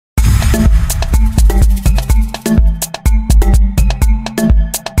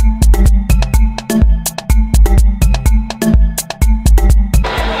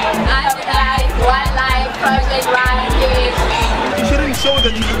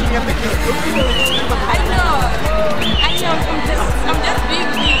I'm just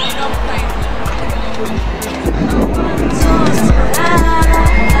being me, you know,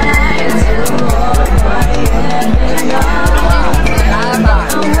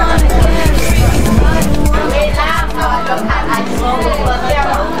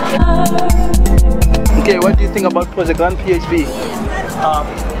 Okay, what do you think about Project Run PHB?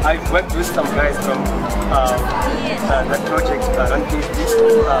 I've worked with some guys from that project, Run PHB,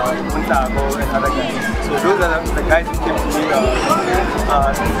 Muntago and other guys. So those are the guys who came to me,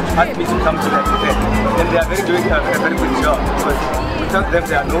 asked me to come to that event. And they are doing a very good job because without them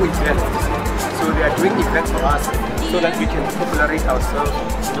there are no events. So they are doing events for us so that we can popularize ourselves,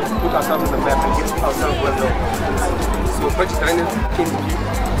 put ourselves on the map and get ourselves well known. So Project Run PHB,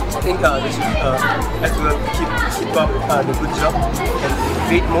 I think they should as well keep up the good job and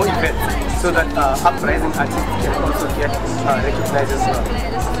create more events so that uprising artists can also get recognized as well.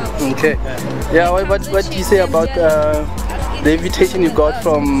 Okay. Yeah, what do you say about the invitation you got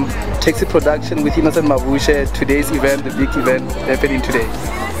from Taxi Production with Innocent Mabushe, today's event, the big event happening today?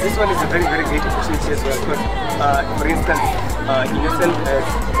 This one is a very, very great opportunity as well because, for instance, Innocent has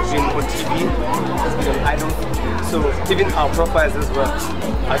been on TV, has been on Idol, so even our profiles as well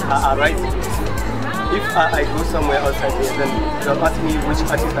are rising. If I go somewhere outside here, then they'll ask me which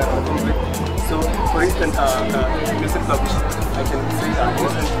artist I'm working with. So, for instance, Innocent Babush, I can say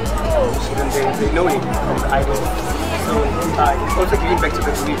Innocent Babush, then they know him from the Idol. So, he's also giving back to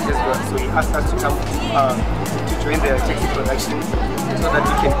the community as well. So, he asked us to come to join the Taxi Production so that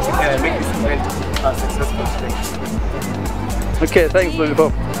we can make this event successful today. Okay, thanks,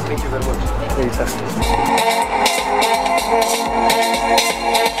 Lollipop. Thank you very much. Later.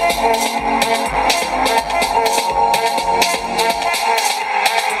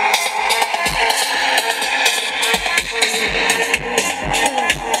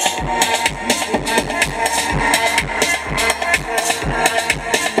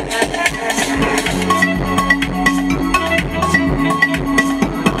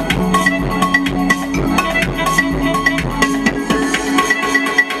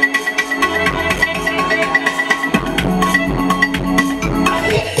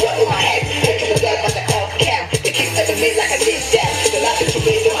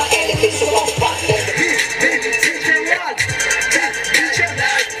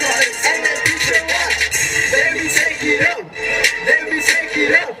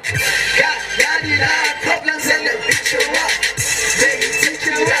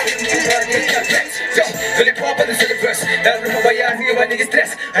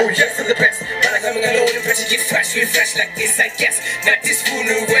 Oh yes, I'm the best. But I'm coming alone and pressure get fresh like this, I guess. Not this fool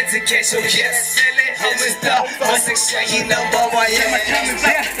who went to catch, oh yes. I'm a star, my section, you know, boy, yeah, my coming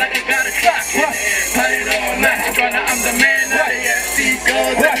back like I got a clock. Put it on night, I'm the man of the FC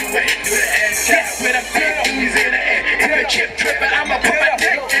goes everywhere. Do the ass cap with a pin, he's in the air. If a chip tripping, I'ma put my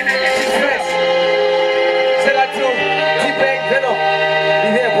dick in the air. Say that to T-Bang, Venom. Be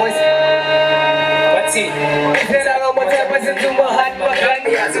there, boys. Let's see. Listen to my heart, my gun,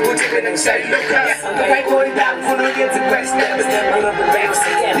 yeah, so we'll chip in and say, look up. The right boy down, full of years of quest, never step on the ramp,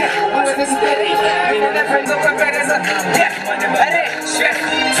 yeah, we're in this steady. We know that friends of our brothers are, yeah, ready, chef,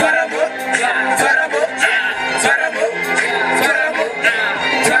 Twarabo, Twarabo, Twarabo, Twarabo,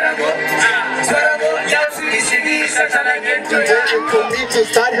 Twarabo, Twarabo, yeah, so this is such a legend. For me to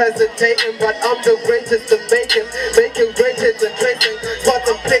start hesitating, but I'm the greatest of making great hits and placing spots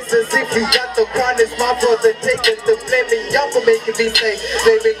and places. If you got the crown, it's my fault and taking the blaming y'all for making me say,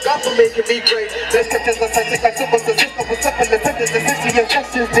 blaming God for making me great. Let's get this authentic, I super system was up in the sentence, the history of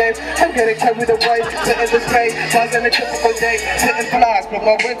justice, Dave. I'm getting carried away to illustrate, was in a typical day, sitting flies, but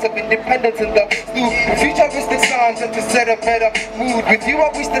my words of independence in the loop. Futuristic sounds and to set a better mood. With you,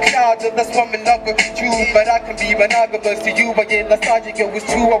 I reach the clouds of the swimming of a truth, but I can be monogamous to you. But yeah, nostalgic, it was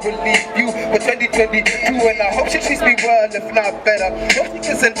true, I will leave you for 2022, and I hope she treats me well, if not better. Hope you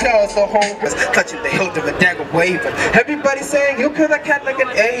kiss and tells the whole rest, touching the hilt of a dagger waving. Everybody saying you kill a cat like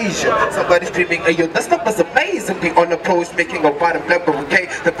an Asian. Somebody screaming, hey yo, that stuff is amazing. Being on the post, making a bottom black bouquet.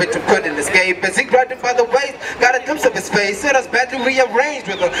 The victim couldn't escape as he grabbed him by the waist. Got a glimpse of his face, said us badly rearranged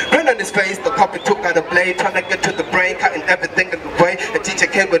with a grin on his face. The carpet took out a blade, trying to get to the brain, cutting everything in the way. The teacher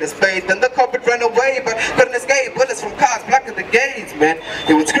came with his spade, then the carpet ran away, but couldn't escape. Bullets from cars blocking the gates, man.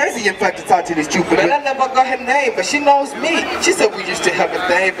 It was crazy, in fact, to talk to this stupid man. I never got her name, but she knows me. She said we used to have a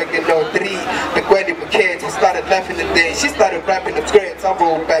thing back in 03. The Gwendy with kids, we started laughing the day. She started rapping the scripts, I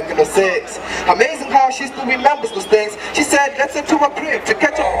rolled back in 06. Amazing how she still remembers those things. She said, let's head to a crib to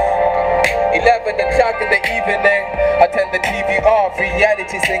catch up. 11 o'clock in the evening. I turn the TV off,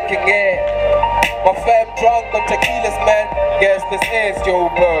 reality sinking in. My fam drunk on tequilas, man. Guess this is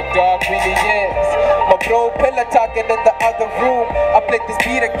Joburg, dog, really is. My bro pillar talking in the other room. I played this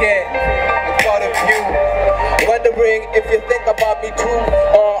beat again in front of you. Wondering if you think about me too,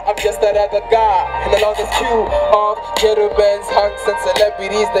 or I'm just that other guy in the longest queue of gentlemen's hunks and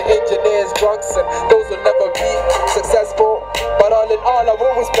celebrities, the engineers, drunks, and those will never be successful. But all in all, I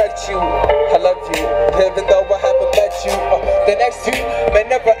will respect you. I love you, even though I haven't met you. The next you may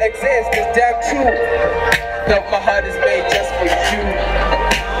never exist, is damn true. That my heart is made just for you.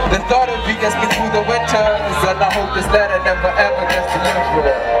 The thought of you gets me through the winters, and I hope this letter never ever gets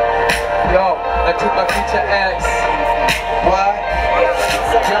delivered. Yo, I took my future ex. Why?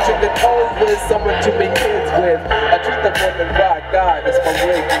 Picture the cold with someone to make kids with. I treat the woman right, God, it's my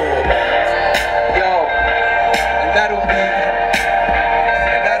weakness. Yo, and that'll be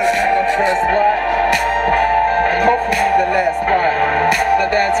my first wife, and hopefully the last wife. Now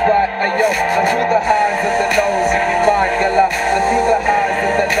that's right, yo, and through the highs and the lows, you be mine, girl. And through the highs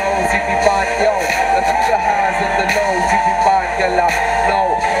and the lows, you be mine, yo. And through the highs and the lows, you be mine, girl. No,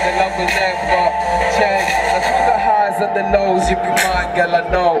 the love will never change. And through the highs and the lows, you be mine, girl. I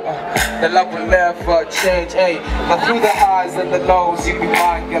know the love will never change. Hey, and through the highs and the lows, you be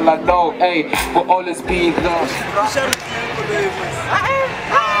mine, girl. I know, hey, will always be the.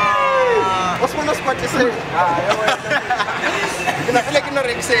 What's one of what you say? I feel like you know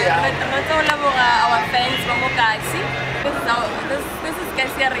what say. Our fans from Okasi. This is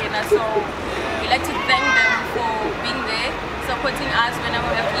Kasi Arena, so we like to thank them for being there, supporting us whenever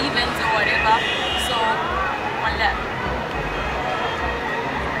we have events or whatever. So, one love.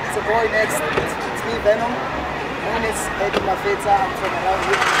 So boy, next, it's me, Venom. My name is Eddie Mafeta. I'm from around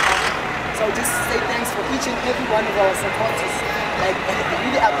here. So just say thanks for each and every one of our supporters. Like, I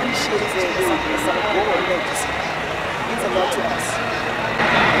really appreciate the support. It means a lot to us.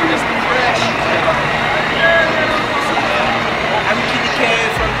 I'm Kitty K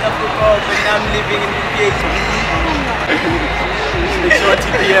from Africa, but now I'm living in PHB. The short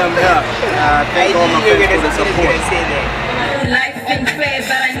TPM, yeah. Thank all my friends for the support. Life ain't fair,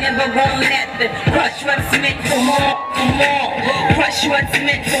 but I never want nothing. Crush what's meant for more, for more. Crush what's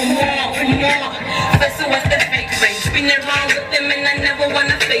meant for more, for more. First it was the fake race. Been around with them and I never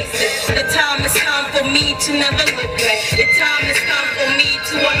wanna face it. The time has come for me to never look back. The time has come for me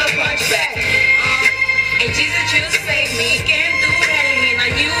to wanna punch back. And Jesus, you save me. Can't do